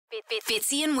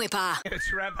Fitzy and Wippa.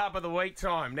 It's wrap up of the week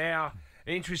time. Now,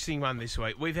 an interesting one this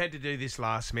week. We've had to do this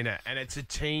last minute, and it's a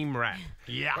team wrap.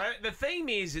 Yeah. Well, the theme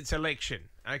is it's election,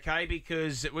 okay,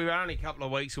 because we're only a couple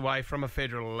of weeks away from a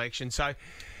federal election. So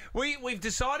we've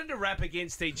decided to wrap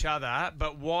against each other,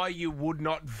 but why you would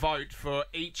not vote for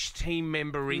each team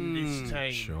member in this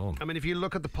team. Sure. I mean, if you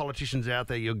look at the politicians out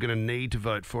there you're going to need to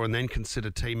vote for and then consider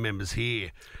team members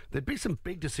here, there'd be some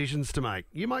big decisions to make.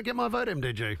 You might get my vote,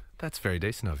 MDG. That's very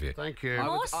decent of you. Thank you.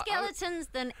 More skeletons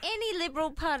than any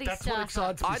Liberal Party That's stuff. what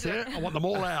excites me, Sarah. I want them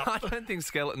all out. I don't think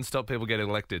skeletons stop people getting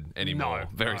elected anymore.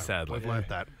 Very sadly. We've learnt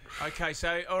that. Okay,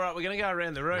 so, all right, we're going to go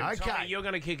around the room. Okay. Tommy, you're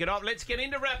going to kick it off. Let's get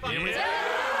into wrap up.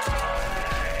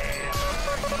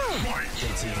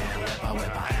 Fitzy and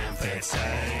Wippa and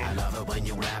Fitzy. I love it when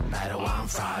you rap battle on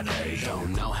Friday.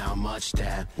 Don't know how much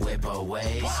that Wippa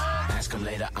weighs. Ask him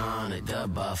later on at the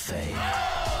buffet.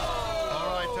 All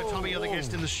right, so Tommy, you're the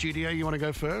guest in the studio. You want to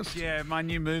go first? Yeah, my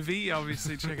new movie.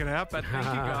 Obviously, check it out. But thank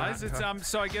you guys. It's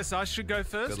so I guess I should go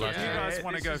first. Good luck. If you guys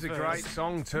want to go This is first. a great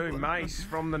song too, Mace,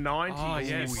 from the 90s. Oh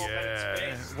yes,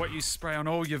 Yeah. What you spray on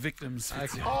all your victims.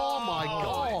 Fitzy. Oh, my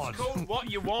God. It's called What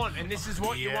You Want, and this is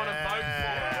what you want to vote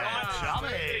for. Right,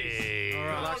 Tommy.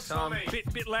 All right, Tommy.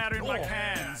 Bit louder in my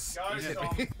cans. Go,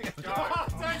 Tom. Don't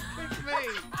pick me.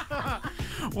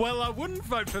 Well, I wouldn't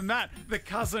vote for Matt, the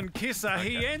cousin kisser.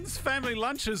 He ends family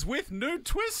lunches with nude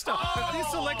twister. But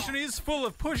this election is full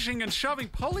of pushing and shoving.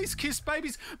 Polly's kissed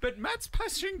babies, but Matt's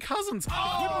pushing cousins. If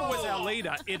Wippa was our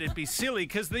leader, it'd be silly,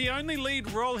 because the only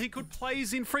lead role he could play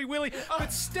is in Free Willy.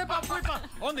 But step up, Wippa,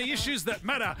 on the issues that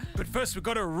matter. But first, we've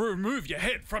got to remove your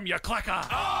head from your clacker.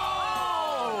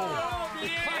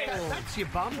 That's your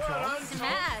bum, Tom.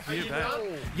 Smash. You bet.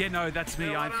 Yeah, no, that's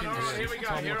me. I finished. Here we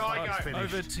go. Here I go.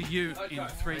 Over to you in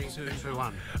 3, 2,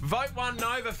 2-1. Vote one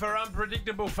Nova for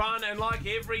unpredictable fun, and like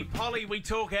every Polly, we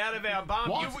talk out of our bum.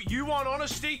 What? You want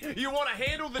honesty? You want to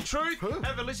handle the truth?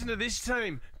 Have a listen to this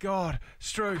team. God,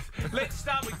 Struth. Let's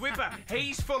start with Wippa.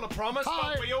 He's full of promise,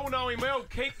 Hi. but we all know him well.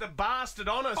 Keep the bastard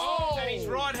honest. Oh. And his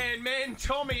right-hand man,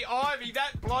 Tommy Ivy.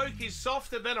 That bloke is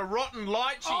softer than a rotten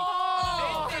lychee.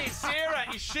 Oh. Then there's Sarah.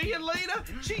 Is she a leader?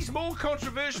 She's more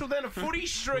controversial than a footy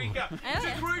streaker.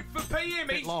 To group for PM.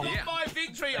 He's long. got my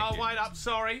victory. Oh, wait up.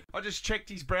 Sorry. I just checked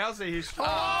his browser history.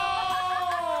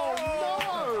 Oh,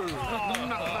 no!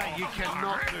 No, mate, you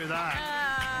cannot do that.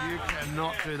 You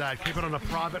cannot do that. Keep it on a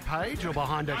private page or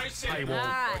behind a paywall. All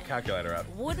right. Calculator up.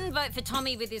 Wouldn't vote for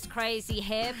Tommy with his crazy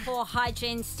hair, poor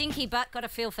hygiene, stinky butt, got a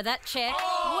feel for that check.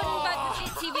 Wouldn't vote for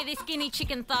Fitzy with his skinny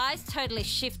chicken thighs, totally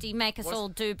shifty, make us all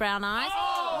do brown eyes.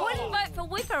 Wouldn't vote for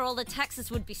Wippa, all the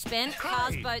taxes would be spent.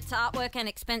 Cars, boats, artwork and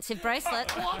expensive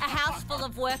bracelets. A house full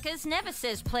of workers, never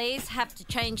says please, have to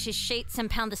change his sheets and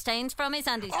pound the stains from his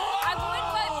undies. I would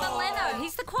vote for Leno,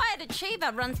 he's the quiet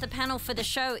achiever, runs the panel for the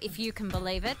show, if you can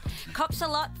believe it. Cops a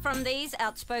lot from these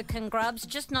outspoken grubs,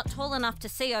 just not tall enough to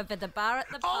see over the bar at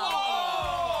the pub.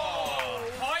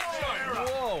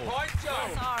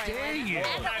 Sorry. Dare you? And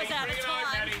it was out of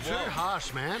time. Too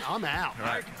harsh, man. I'm out.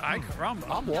 I crumble.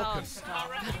 I'm walking.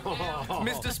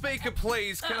 Mr. Speaker,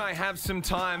 please, can I have some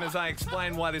time as I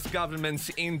explain why this government's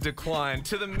in decline?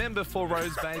 To the member for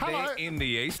Rose Bay Hello. in the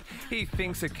East, he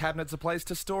thinks a cabinet's a place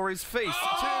to store his feast.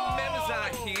 2 members are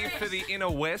here for the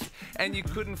Inner West, and you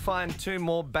couldn't find 2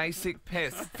 more basic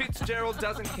pests. Fitzgerald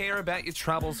doesn't care about your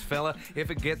troubles, fella, if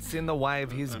it gets in the way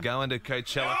of his going to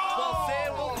Coachella. While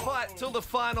Sam will fight till the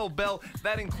final bell.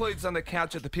 That includes on the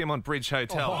couch at the Pyrmont Bridge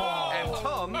Hotel. And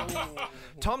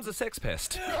Tom's a sex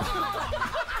pest.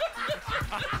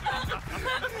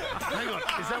 Hang on.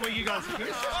 Is that where you guys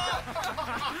kiss?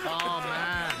 Oh,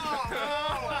 man.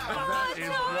 That is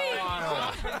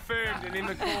wild. Confirmed and in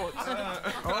the courts.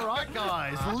 All right,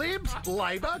 guys. Libs,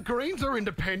 Labor, Greens or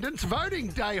Independents. Voting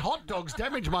day hot dogs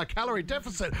damage my calorie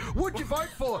deficit. Would you vote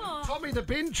for Tommy the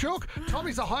bin chook?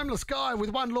 Tommy's a homeless guy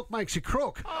with one look makes you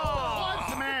crook.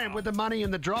 Clive's the man with the money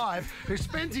and the drive who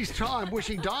spends his time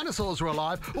wishing dinosaurs were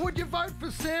alive. Or would you vote for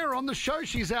Sarah on the show?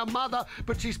 She's our mother,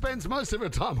 but she spends most of her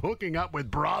time hooking up with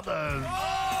brothers.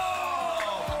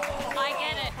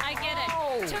 I get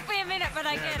it. Took me a minute, but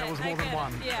I get it. That was more than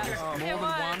one. Yeah. More than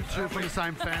one. 2 from the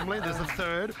same family. There's a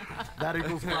third. That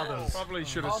equals brothers. Probably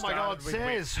should have Oh, my God. started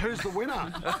with Says, who's the winner?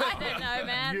 I don't know,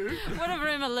 man. You? What a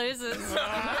room of losers.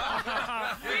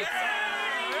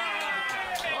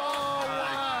 Oh,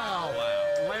 wow.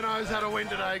 Leno's had a win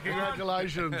today.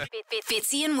 Congratulations.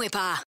 Fitzy and Wippa.